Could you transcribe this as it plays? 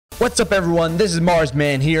What's up everyone, this is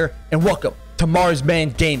Marsman here, and welcome to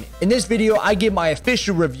Marsman Gaming. In this video, I give my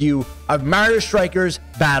official review of Mario Strikers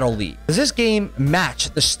Battle League. Does this game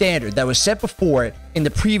match the standard that was set before it in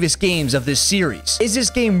the previous games of this series? Is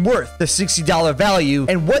this game worth the $60 value,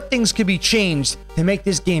 and what things could be changed to make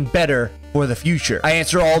this game better for the future? I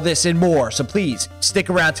answer all this and more, so please stick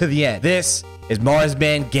around to the end. This is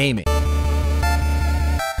Marsman Gaming.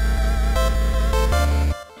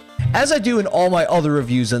 As I do in all my other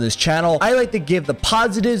reviews on this channel, I like to give the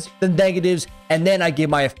positives, the negatives, and then I give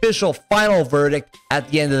my official final verdict at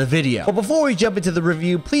the end of the video. But before we jump into the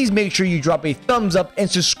review, please make sure you drop a thumbs up and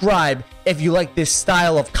subscribe if you like this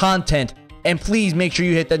style of content. And please make sure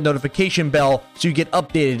you hit that notification bell so you get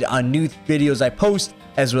updated on new videos I post,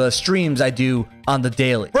 as well as streams I do on the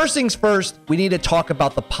daily. First things first, we need to talk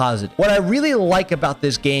about the positive. What I really like about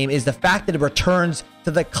this game is the fact that it returns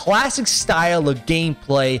to the classic style of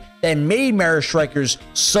gameplay that made Mario Strikers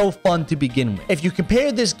so fun to begin with. If you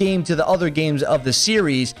compare this game to the other games of the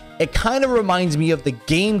series, it kind of reminds me of the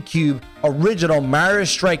GameCube original Mario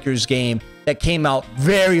Strikers game that came out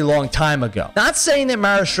very long time ago. Not saying that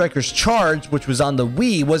Mario Strikers Charge, which was on the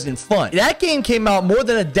Wii, wasn't fun. That game came out more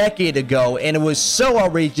than a decade ago, and it was so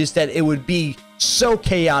outrageous that it would be so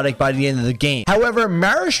chaotic by the end of the game. However,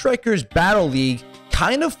 Mario Strikers Battle League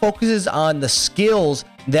kind of focuses on the skills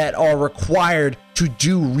that are required to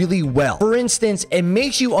do really well. For instance, it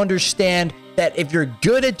makes you understand that if you're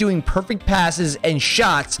good at doing perfect passes and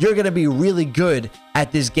shots, you're going to be really good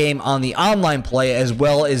at this game on the online play as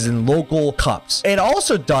well as in local cups. It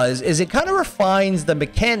also does is it kind of refines the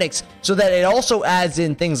mechanics so that it also adds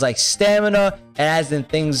in things like stamina and adds in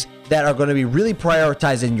things that are going to be really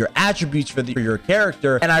prioritizing your attributes for your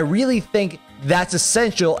character. And I really think that's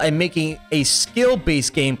essential in making a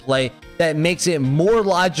skill-based gameplay that makes it more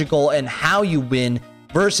logical in how you win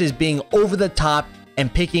versus being over the top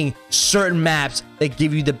and picking certain maps that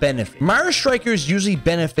give you the benefit. Mario Strikers usually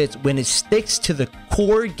benefits when it sticks to the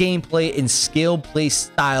core gameplay and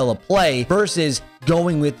skill-based style of play versus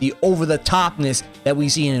going with the over-the-topness that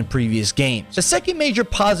we've seen in previous games. The second major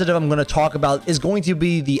positive I'm going to talk about is going to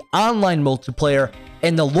be the online multiplayer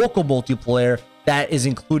and the local multiplayer that is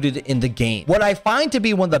included in the game. What I find to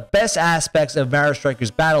be one of the best aspects of Mario Strikers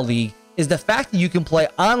Battle League is the fact that you can play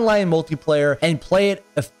online multiplayer and play it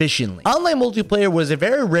efficiently. Online multiplayer was a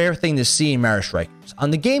very rare thing to see in Mario Strikers.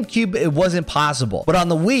 On the GameCube, it wasn't possible, but on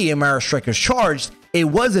the Wii in Mario Strikers Charged, it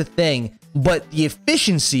was a thing, but the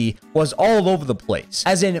efficiency was all over the place.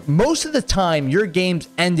 As in, most of the time, your games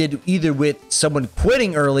ended either with someone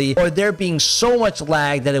quitting early or there being so much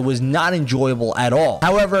lag that it was not enjoyable at all.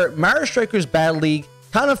 However, Mario Strikers Battle League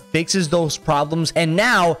kind of fixes those problems, and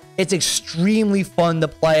now it's extremely fun to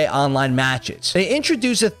play online matches. They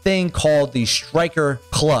introduce a thing called the Striker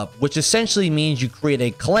Club, which essentially means you create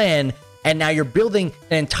a clan, and now you're building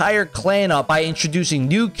an entire clan up by introducing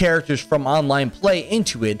new characters from online play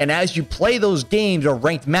into it. And as you play those games or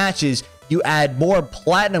ranked matches, you add more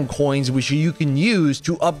platinum coins, which you can use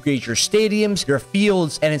to upgrade your stadiums, your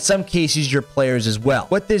fields, and in some cases, your players as well.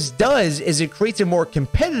 What this does is it creates a more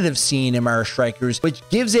competitive scene in Mario Strikers, which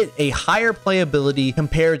gives it a higher playability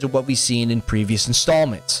compared to what we've seen in previous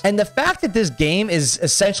installments. And the fact that this game is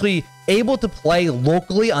essentially able to play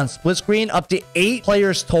locally on split screen up to 8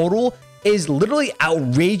 players total is literally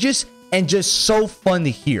outrageous and just so fun to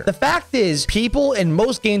hear. The fact is, people and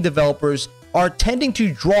most game developers are tending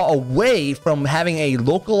to draw away from having a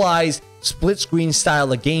localized split screen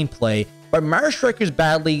style of gameplay, but Mario Strikers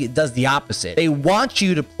Battle League does the opposite. They want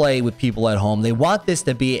you to play with people at home. They want this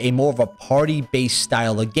to be a more of a party-based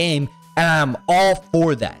style of game, and I'm all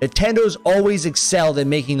for that. Nintendo's always excelled in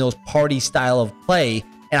making those party style of play,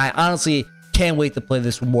 and I honestly can't wait to play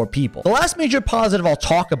this with more people. The last major positive I'll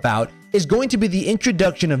talk about is going to be the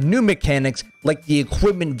introduction of new mechanics like the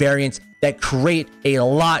equipment variants that create a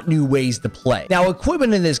lot new ways to play. Now,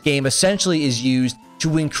 equipment in this game essentially is used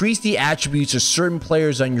to increase the attributes of certain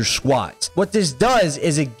players on your squads. What this does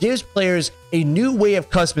is it gives players a new way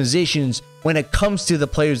of customizations when it comes to the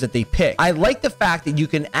players that they pick. I like the fact that you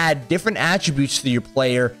can add different attributes to your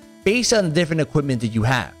player based on the different equipment that you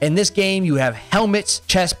have. In this game, you have helmets,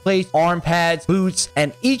 chest plates, arm pads, boots,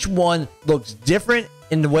 and each one looks different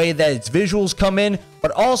in the way that its visuals come in,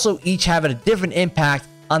 but also each have a different impact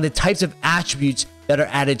on the types of attributes that are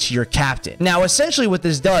added to your captain. Now, essentially what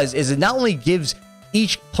this does is it not only gives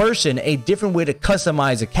each person a different way to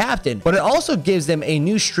customize a captain, but it also gives them a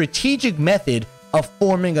new strategic method of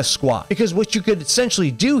forming a squad. Because what you could essentially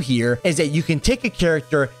do here is that you can take a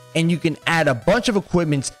character and you can add a bunch of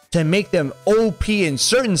equipments to make them OP in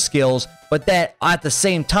certain skills, but that at the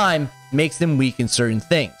same time makes them weak in certain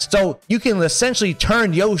things. So you can essentially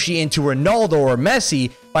turn Yoshi into Ronaldo or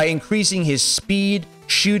Messi by increasing his speed,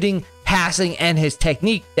 shooting, passing, and his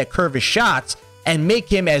technique that curve his shots, and make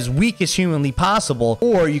him as weak as humanly possible.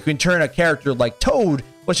 Or you can turn a character like Toad,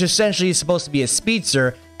 which essentially is supposed to be a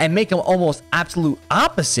speedster, and make him almost absolute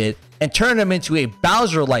opposite and turn him into a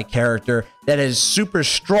Bowser-like character that is super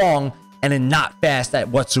strong and not fast at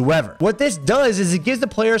whatsoever. What this does is it gives the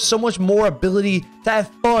player so much more ability to have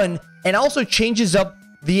fun, and also changes up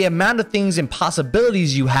the amount of things and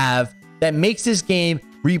possibilities you have that makes this game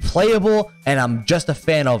replayable, and I'm just a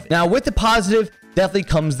fan of it. Now, with the positive, definitely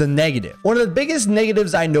comes the negative. One of the biggest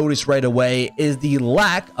negatives I noticed right away is the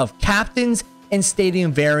lack of captains and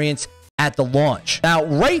stadium variants at the launch. Now,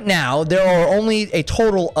 right now, there are only a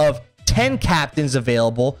total of 10 captains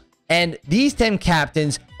available, and these 10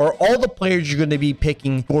 captains are all the players you're going to be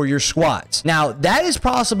picking for your squads. Now, that is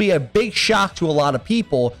possibly a big shock to a lot of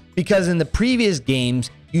people, because in the previous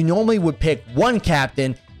games, you normally would pick one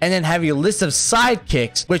captain and then have your list of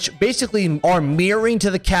sidekicks, which basically are mirroring to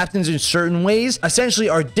the captains in certain ways, essentially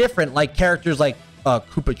are different, like characters like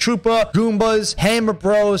Koopa Troopa, Goombas, Hammer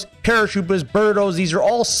Bros, Paratroopers, Birdos. These are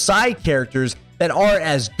all side characters that aren't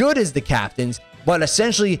as good as the captains, but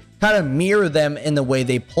essentially kind of mirror them in the way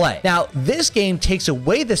they play. Now, this game takes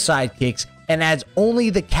away the sidekicks and adds only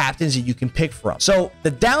the captains that you can pick from. So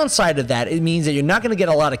the downside of that, it means that you're not going to get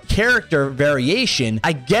a lot of character variation.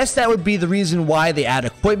 I guess that would be the reason why they add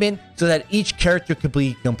equipment, so that each character could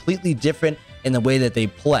be completely different in the way that they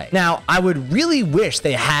play. Now, I would really wish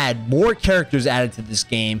they had more characters added to this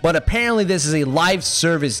game, but apparently this is a live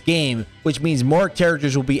service game, which means more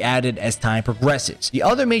characters will be added as time progresses. The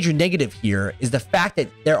other major negative here is the fact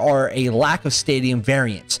that there are a lack of stadium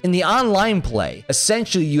variants. In the online play,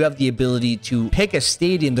 essentially you have the ability to pick a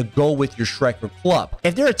stadium to go with your Striker club.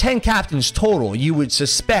 If there are 10 captains total, you would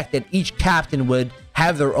suspect that each captain would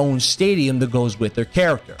have their own stadium that goes with their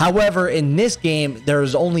character. However, in this game,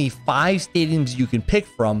 there's only 5 stadiums you can pick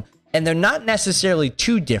from, and they're not necessarily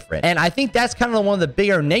too different. And I think that's kind of one of the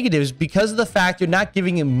bigger negatives, because of the fact you're not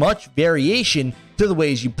giving it much variation to the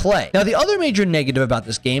ways you play. Now, the other major negative about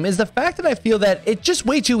this game is the fact that I feel that it's just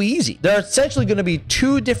way too easy. There are essentially going to be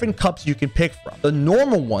 2 different cups you can pick from. The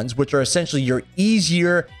normal ones, which are essentially your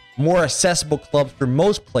easier, more accessible clubs for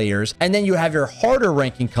most players, and then you have your harder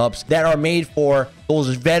ranking cups that are made for those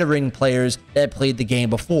veteran players that played the game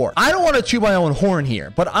before. I don't want to toot my own horn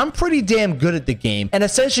here, but I'm pretty damn good at the game, and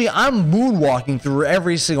essentially I'm moonwalking through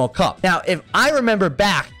every single cup. Now, if I remember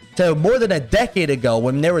back to more than a decade ago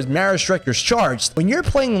when there was Mario Strikers Charged, when you're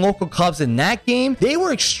playing local cups in that game, they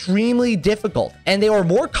were extremely difficult, and they were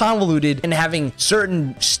more convoluted in having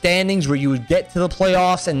certain standings where you would get to the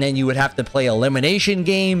playoffs and then you would have to play elimination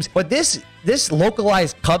games. But this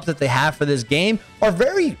localized cups that they have for this game are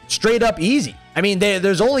very straight up easy. I mean,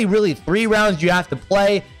 there's only really 3 rounds you have to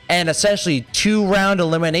play, and essentially 2-round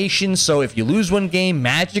eliminations. So if you lose one game,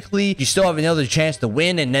 magically you still have another chance to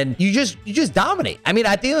win, and then you just dominate. I mean,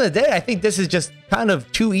 at the end of the day, I think this is just kind of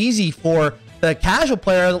too easy for the casual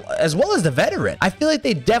player as well as the veteran. I feel like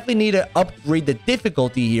they definitely need to upgrade the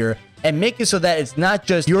difficulty here and make it so that it's not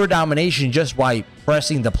just pure domination just by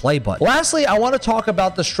pressing the play button. Lastly, I want to talk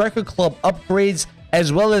about the Striker Club upgrades,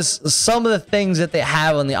 as well as some of the things that they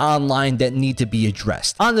have on the online that need to be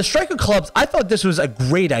addressed. On the Striker Clubs, I thought this was a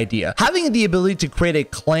great idea. Having the ability to create a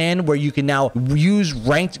clan where you can now use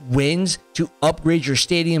ranked wins to upgrade your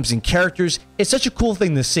stadiums and characters is such a cool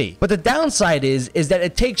thing to see. But the downside is that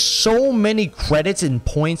it takes so many credits and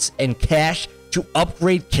points and cash to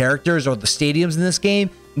upgrade characters or the stadiums in this game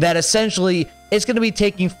that essentially it's going to be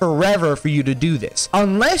taking forever for you to do this.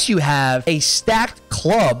 Unless you have a stacked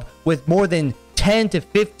club with more than 10 to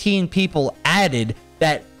 15 people added,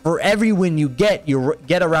 that for every win you get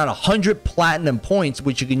around 100 platinum points,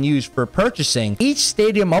 which you can use for purchasing. Each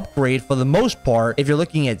stadium upgrade, for the most part, if you're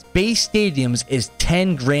looking at base stadiums, is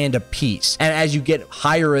 10 grand a piece. And as you get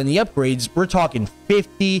higher in the upgrades, we're talking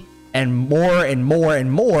 50 and more and more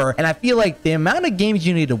and more. And I feel like the amount of games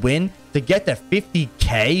you need to win to get to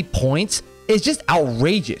 50k points is just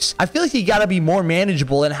outrageous. I feel like you got to be more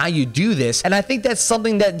manageable in how you do this, and I think that's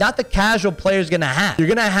something that not the casual player is going to have. You're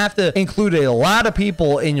going to have to include a lot of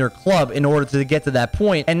people in your club in order to get to that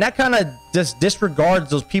point, and that kind of just disregards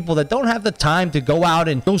those people that don't have the time to go out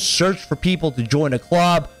and go search for people to join a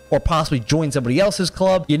club or possibly join somebody else's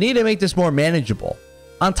club. You need to make this more manageable.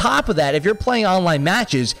 On top of that, if you're playing online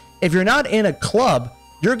matches, if you're not in a club,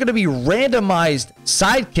 you're going to be randomized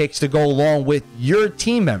sidekicks to go along with your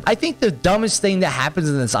team member. I think the dumbest thing that happens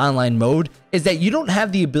in this online mode is that you don't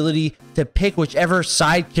have the ability to pick whichever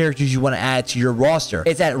side characters you want to add to your roster.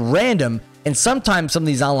 It's at random, And sometimes some of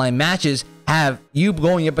these online matches have you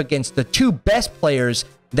going up against the two best players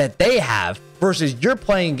that they have versus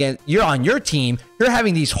you're on your team, you're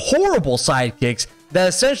having these horrible sidekicks that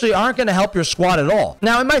essentially aren't going to help your squad at all.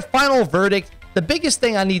 Now, in my final verdict, the biggest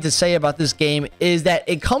thing I need to say about this game is that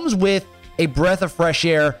it comes with a breath of fresh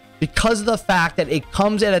air because of the fact that it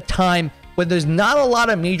comes at a time when there's not a lot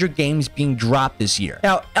of major games being dropped this year.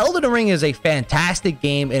 Now, Elden Ring is a fantastic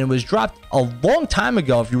game, and it was dropped a long time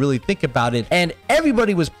ago if you really think about it, and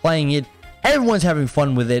everybody was playing it, everyone's having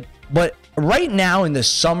fun with it, but right now in the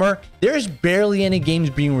summer, there's barely any games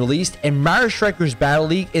being released, and Mario Strikers Battle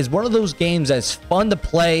League is one of those games that's fun to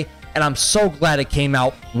play, and I'm so glad it came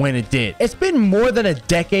out when it did. It's been more than a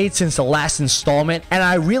decade since the last installment, and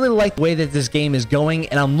I really like the way that this game is going,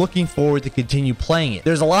 and I'm looking forward to continue playing it.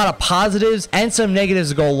 There's a lot of positives and some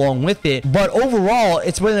negatives to go along with it, but overall,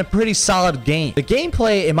 it's been a pretty solid game. The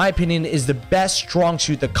gameplay, in my opinion, is the best strong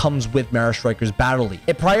suit that comes with Mario Strikers Battle League.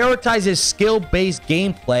 It prioritizes skill-based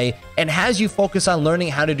gameplay and has you focus on learning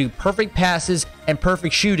how to do perfect passes and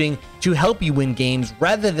perfect shooting to help you win games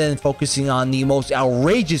rather than focusing on the most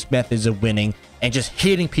outrageous methods of winning and just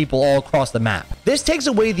hitting people all across the map. This takes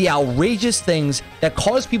away the outrageous things that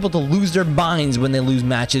cause people to lose their minds when they lose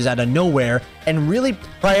matches out of nowhere and really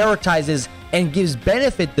prioritizes and gives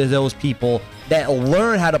benefit to those people that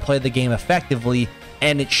learn how to play the game effectively,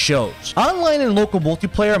 and it shows. Online and local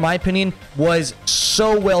multiplayer, in my opinion, was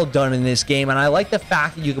so well done in this game, and I like the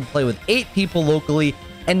fact that you can play with 8 people locally,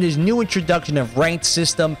 and this new introduction of ranked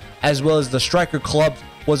system as well as the striker clubs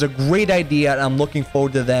was a great idea, and I'm looking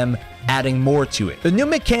forward to them adding more to it. The new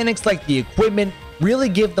mechanics like the equipment really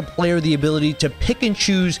give the player the ability to pick and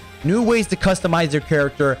choose new ways to customize their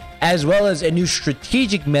character, as well as a new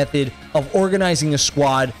strategic method of organizing a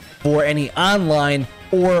squad for any online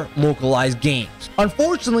or localized games.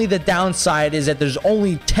 Unfortunately, the downside is that there's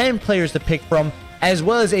only 10 players to pick from, as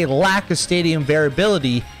well as a lack of stadium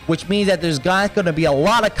variability, which means that there's not going to be a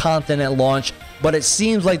lot of content at launch, but it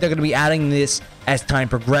seems like they're going to be adding this as time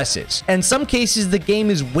progresses. In some cases, the game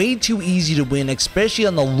is way too easy to win, especially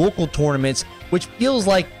on the local tournaments, which feels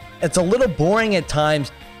like it's a little boring at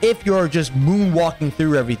times if you're just moonwalking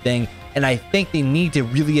through everything, and I think they need to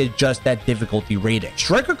really adjust that difficulty rating.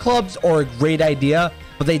 Striker clubs are a great idea,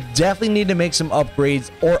 but they definitely need to make some upgrades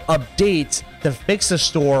or updates to fix the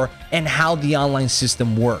store and how the online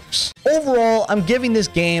system works. Overall, I'm giving this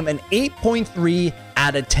game an 8.3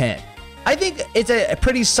 out of 10. I think it's a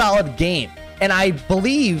pretty solid game, and I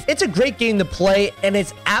believe it's a great game to play, and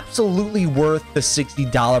it's absolutely worth the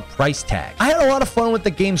 $60 price tag. I had a lot of fun with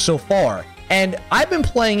the game so far, and I've been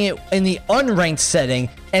playing it in the unranked setting,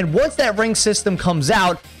 and once that ranked system comes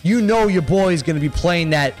out, you know your boy is going to be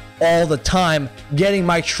playing that all the time, getting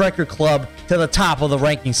my Striker Club to the top of the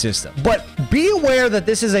ranking system. But be aware that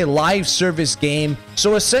this is a live service game,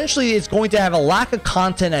 so essentially it's going to have a lack of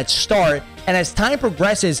content at start, and as time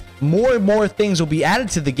progresses, more and more things will be added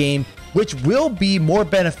to the game, which will be more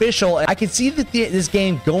beneficial. I can see that this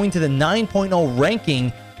game going to the 9.0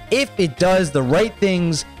 ranking if it does the right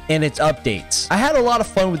things in its updates. I had a lot of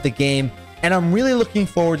fun with the game, and I'm really looking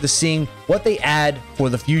forward to seeing what they add for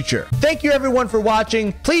the future. Thank you everyone for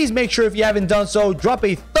watching. Please make sure if you haven't done so, drop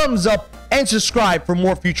a thumbs up and subscribe for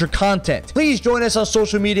more future content. Please join us on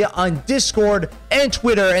social media on Discord and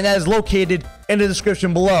Twitter, and that is located in the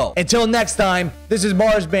description below. Until next time, this is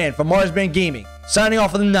Marsman from Marsman Gaming, signing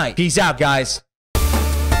off for the night. Peace out, guys.